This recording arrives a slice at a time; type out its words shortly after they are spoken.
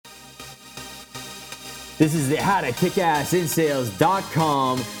This is the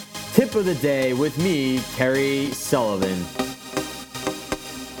howtokickassinsales.com tip of the day with me, Kerry Sullivan.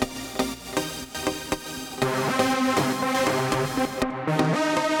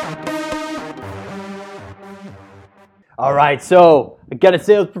 All right, so I got a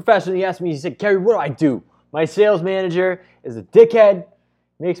sales professional. He asked me, he said, Kerry, what do I do? My sales manager is a dickhead,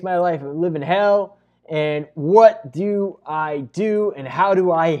 makes my life a living hell. And what do I do and how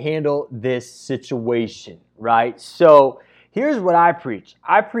do I handle this situation, right? So here's what I preach.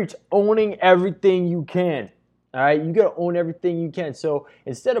 I preach owning everything you can, all right? You got to own everything you can. So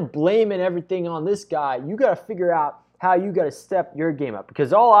instead of blaming everything on this guy, you got to figure out how you got to step your game up. Because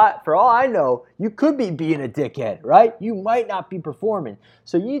for all I know, you could be being a dickhead, right? You might not be performing.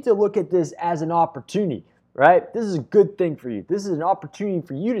 So you need to look at this as an opportunity. Right? This is a good thing for you. This is an opportunity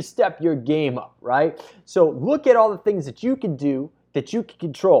for you to step your game up, right? So look at all the things that you can do, that you can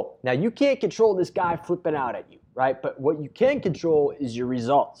control. Now, you can't control this guy flipping out at you, right? But what you can control is your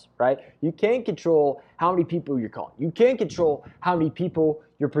results, right? You can control how many people you're calling. You can control how many people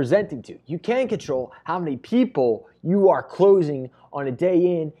you're presenting to. You can control how many people you are closing on a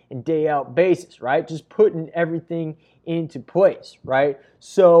day in and day out basis, right? Just putting everything into place, right?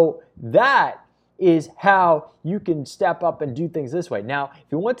 So that is how you can step up and do things this way. Now, if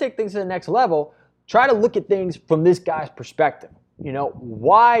you want to take things to the next level, try to look at things from this guy's perspective. You know,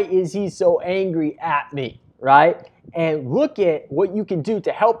 why is he so angry at me, right? And look at what you can do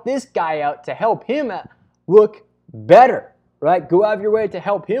to help this guy out, to help him look better, right? Go out of your way to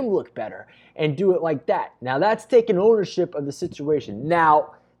help him look better and do it like that. Now, that's taking ownership of the situation.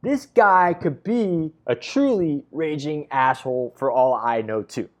 Now, this guy could be a truly raging asshole for all I know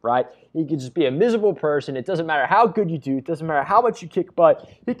too, right? He could just be a miserable person. It doesn't matter how good you do. It doesn't matter how much you kick butt.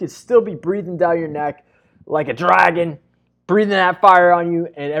 He could still be breathing down your neck like a dragon, breathing that fire on you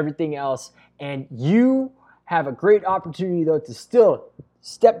and everything else. And you have a great opportunity, though, to still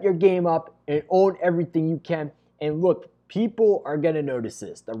step your game up and own everything you can. And look, people are going to notice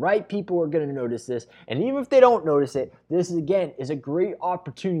this. The right people are going to notice this. And even if they don't notice it, this is, again, is a great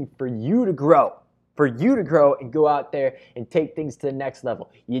opportunity for you to grow. For you to grow and go out there and take things to the next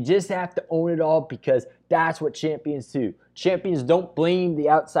level. You just have to own it all because that's what champions do. Champions don't blame the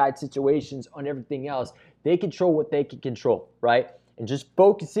outside situations on everything else. They control what they can control, right? And just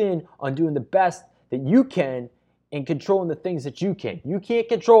focus in on doing the best that you can and controlling the things that you can. You can't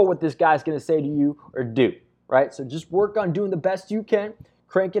control what this guy's going to say to you or do. Right? So just work on doing the best you can,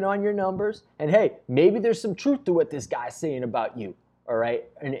 cranking on your numbers, and hey, maybe there's some truth to what this guy's saying about you, all right?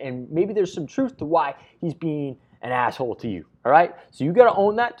 And maybe there's some truth to why he's being an asshole to you, all right? So you got to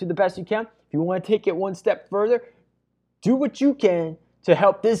own that, do the best you can. If you want to take it one step further, do what you can to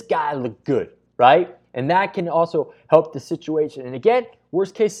help this guy look good, right? And that can also help the situation. And again,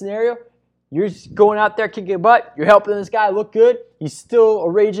 worst case scenario, you're just going out there kicking butt, you're helping this guy look good, he's still a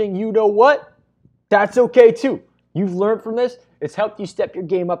raging you-know-what. That's okay too. You've learned from this. It's helped you step your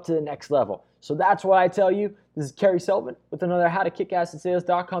game up to the next level. So that's what I tell you. This is Kerry Sullivan with another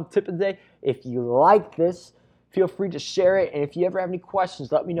howtokickassinsales.com tip of the day. If you like this, feel free to share it. And if you ever have any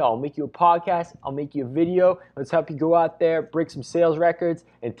questions, let me know. I'll make you a podcast. I'll make you a video. Let's help you go out there, break some sales records,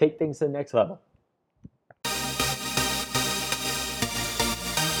 and take things to the next level.